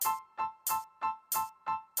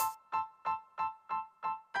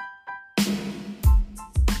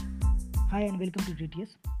Hi and welcome to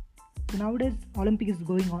TTS. So nowadays Olympic is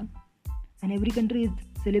going on and every country is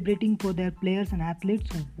celebrating for their players and athletes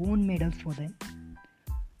who won medals for them.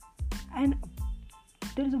 And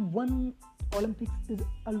there is one Olympics is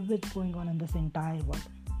always going on in this entire world.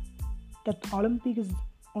 That Olympic is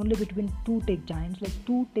only between two tech giants, like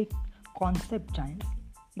two tech concept giants,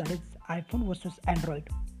 that is iPhone versus Android.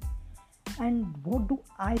 And what do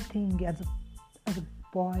I think as a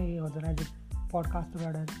boy or as a podcaster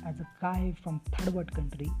or as a guy from third world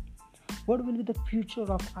country, what will be the future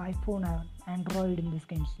of iPhone and Android in this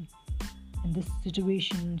kind in these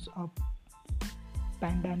situations of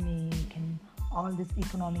pandemic and all these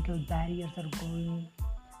economical barriers are going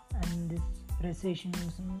and this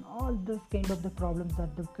recessions and all those kind of the problems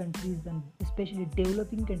that the countries and especially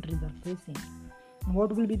developing countries are facing.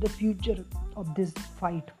 What will be the future of this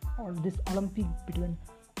fight or this Olympic between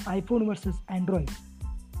iPhone versus Android?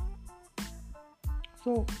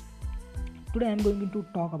 So today I'm going to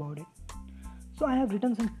talk about it. So I have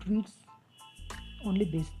written some tweets only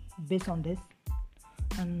based on this,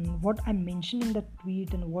 and what I mentioned in the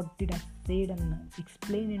tweet and what did I said and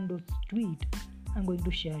explain in those tweet I'm going to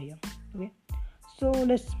share here. Okay, so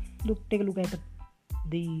let's take a look at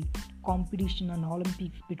the competition and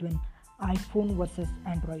Olympics between iPhone versus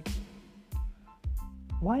Android.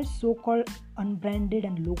 Why so-called unbranded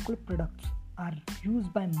and local products are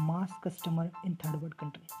used by mass customer in third world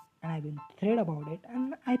countries? And I've been read about it,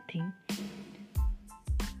 and I think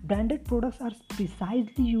branded products are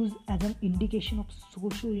precisely used as an indication of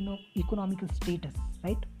socio-economical status,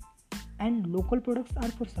 right? And local products are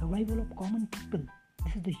for survival of common people.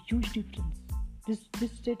 This is the huge difference.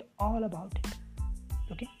 This said all about it.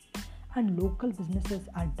 Okay, and local businesses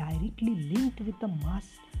are directly linked with the mass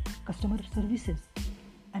customer services,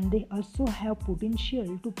 and they also have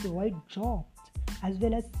potential to provide jobs as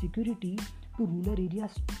well as security to rural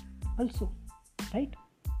areas also, right?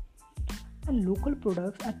 And local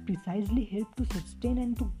products are precisely help to sustain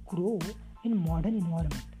and to grow in modern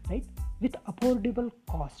environment, right? With affordable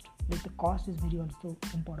cost. Like the cost is very also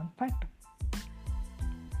important factor.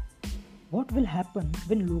 What will happen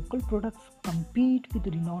when local products compete with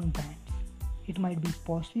renowned brands? It might be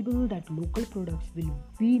possible that local products will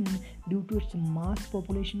win due to its mass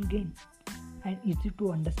population gain and easy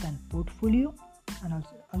to understand portfolio and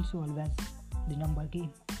also always the number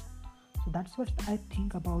game. So that's what I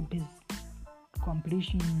think about this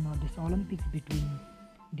competition or this Olympics between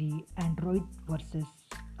the Android versus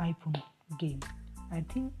iPhone game. I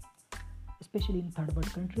think especially in third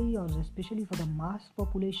world country or especially for the mass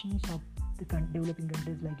populations of the developing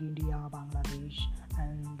countries like India, Bangladesh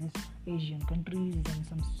and these Asian countries and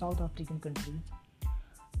some South African countries,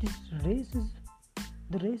 this race is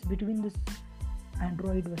the race between this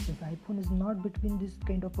Android versus iPhone is not between this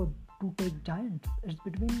kind of a two tech giants. It's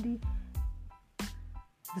between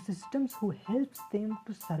the systems who helps them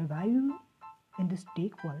to survive in this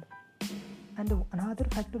tech world. And another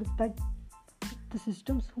factor is that the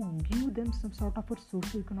systems who give them some sort of a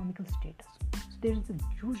socio-economical status. So there is a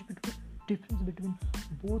huge difference between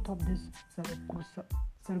both of these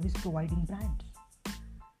service providing brands.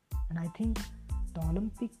 And I think the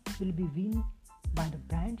Olympic will be won by the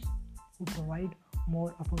brands who provide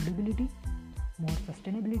more affordability, more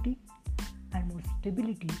sustainability and more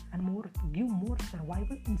stability and give more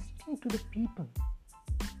survival instinct to the people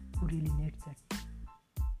who really needs it.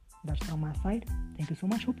 That's from my side. Thank you so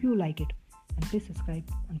much. Hope you like it. And please subscribe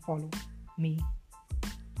and follow me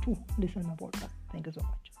to listen to my podcast. Thank you so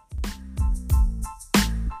much.